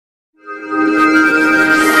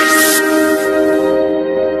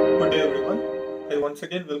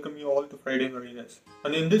again welcome you all to Friday Mariners,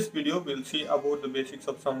 and in this video we'll see about the basics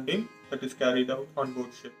of sounding that is carried out on board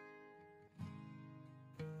ship.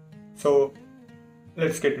 So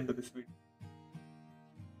let's get into this video.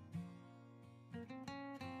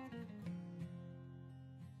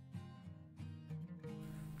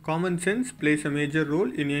 Common sense plays a major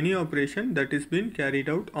role in any operation that is being carried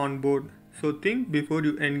out on board. So think before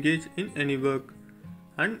you engage in any work.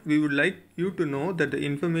 And we would like you to know that the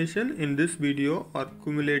information in this video are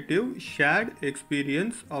cumulative shared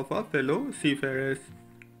experience of our fellow seafarers.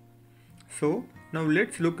 So now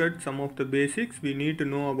let's look at some of the basics we need to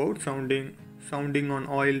know about sounding. Sounding on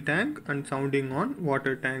oil tank and sounding on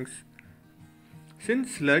water tanks.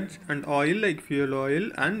 Since sludge and oil like fuel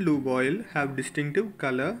oil and lube oil have distinctive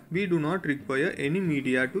color, we do not require any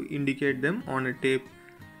media to indicate them on a tape.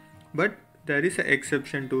 But there is an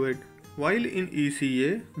exception to it. While in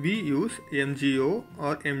ECA, we use MGO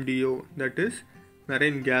or MDO, that is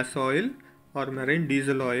marine gas oil or marine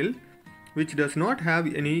diesel oil, which does not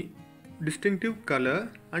have any distinctive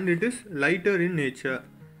color and it is lighter in nature.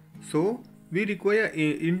 So we require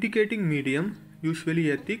an indicating medium,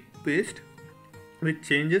 usually a thick paste, which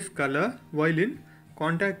changes color while in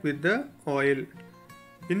contact with the oil.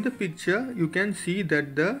 In the picture, you can see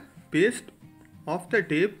that the paste of the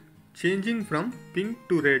tape changing from pink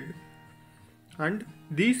to red. And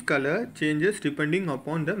these color changes depending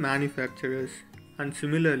upon the manufacturers. And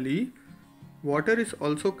similarly, water is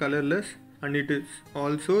also colorless and it is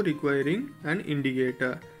also requiring an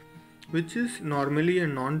indicator, which is normally a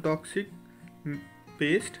non-toxic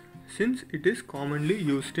paste since it is commonly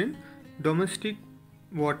used in domestic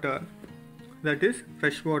water, that is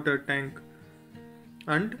freshwater tank.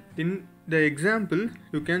 And in the example,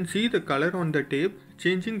 you can see the color on the tape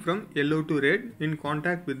changing from yellow to red in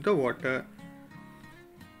contact with the water.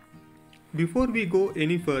 Before we go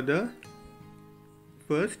any further,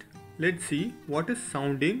 first let's see what is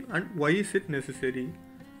sounding and why is it necessary.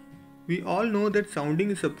 We all know that sounding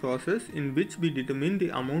is a process in which we determine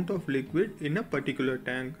the amount of liquid in a particular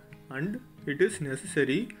tank, and it is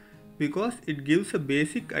necessary because it gives a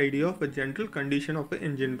basic idea of a general condition of an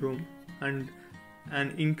engine room, and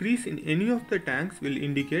an increase in any of the tanks will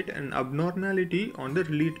indicate an abnormality on the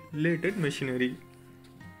related machinery.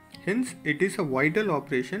 Hence, it is a vital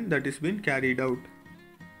operation that is being carried out.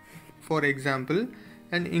 For example,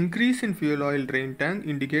 an increase in fuel oil drain tank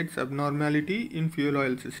indicates abnormality in fuel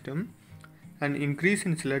oil system. An increase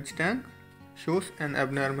in sludge tank shows an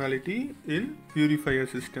abnormality in purifier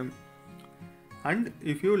system. And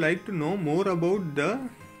if you like to know more about the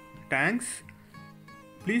tanks,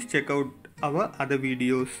 please check out our other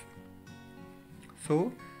videos.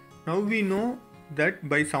 So now we know that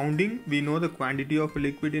by sounding we know the quantity of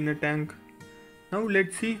liquid in a tank. Now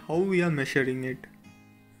let's see how we are measuring it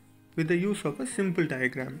with the use of a simple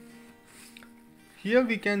diagram. Here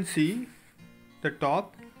we can see the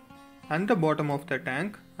top and the bottom of the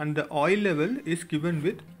tank, and the oil level is given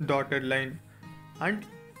with dotted line, and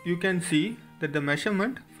you can see that the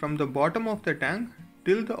measurement from the bottom of the tank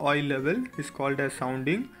till the oil level is called as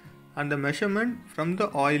sounding, and the measurement from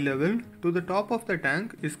the oil level to the top of the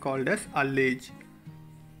tank is called as ullage.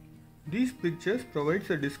 These pictures provides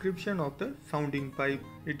a description of the sounding pipe.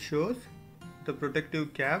 It shows the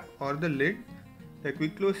protective cap or the lid, the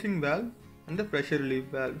quick closing valve and the pressure relief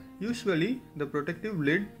valve. Usually the protective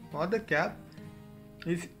lid or the cap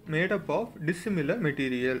is made up of dissimilar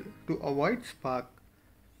material to avoid spark.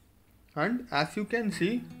 And as you can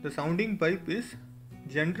see, the sounding pipe is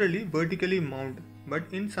generally vertically mounted, but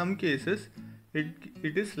in some cases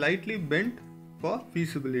it is slightly bent for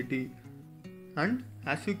feasibility. And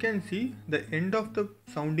as you can see, the end of the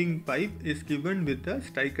sounding pipe is given with a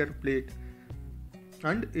striker plate,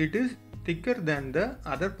 and it is thicker than the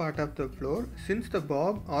other part of the floor since the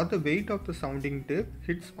bob or the weight of the sounding tape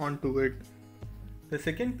hits onto it. The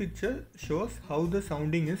second picture shows how the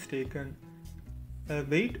sounding is taken. A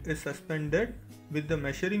weight is suspended with the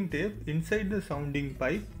measuring tape inside the sounding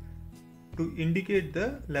pipe to indicate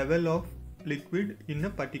the level of liquid in a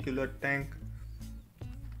particular tank.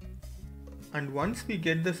 And once we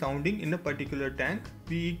get the sounding in a particular tank,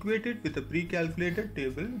 we equate it with a pre-calculated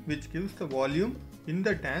table which gives the volume in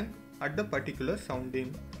the tank at the particular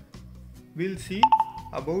sounding. We'll see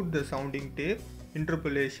about the sounding tape,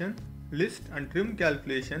 interpolation, list and trim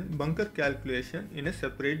calculation, bunker calculation in a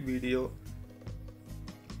separate video.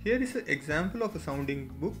 Here is an example of a sounding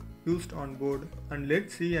book used on board, and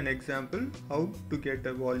let's see an example how to get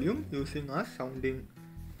a volume using our sounding.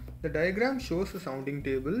 The diagram shows a sounding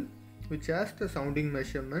table which has the sounding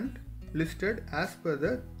measurement listed as per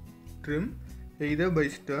the trim either by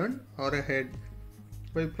stern or a head.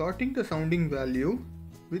 By plotting the sounding value,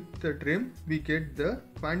 with the trim we get the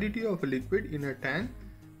quantity of liquid in a tank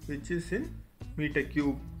which is in meter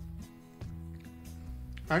cube.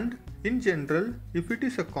 And in general, if it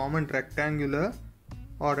is a common rectangular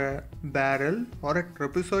or a barrel or a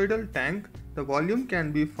trapezoidal tank, the volume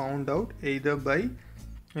can be found out either by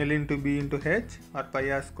L into B into H or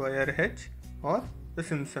pi r square H or the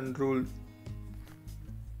Simpson rule.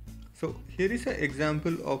 So here is an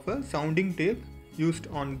example of a sounding tape used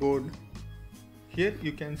on board. Here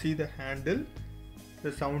you can see the handle,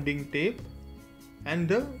 the sounding tape and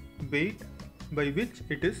the weight by which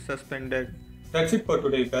it is suspended. That's it for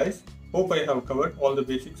today guys. Hope I have covered all the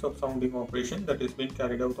basics of sounding operation that is being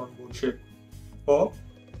carried out on board ship. For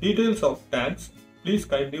details of tanks, please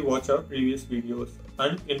kindly watch our previous videos.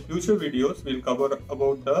 And in future videos, we'll cover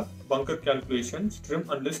about the bunker calculations, trim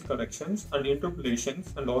and list corrections and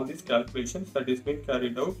interpolations and all these calculations that is being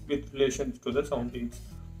carried out with relations to the soundings.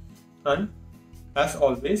 And as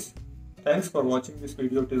always, thanks for watching this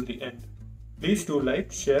video till the end. Please do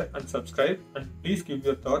like, share and subscribe, and please give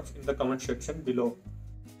your thoughts in the comment section below.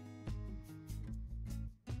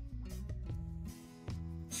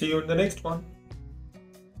 See you in the next one.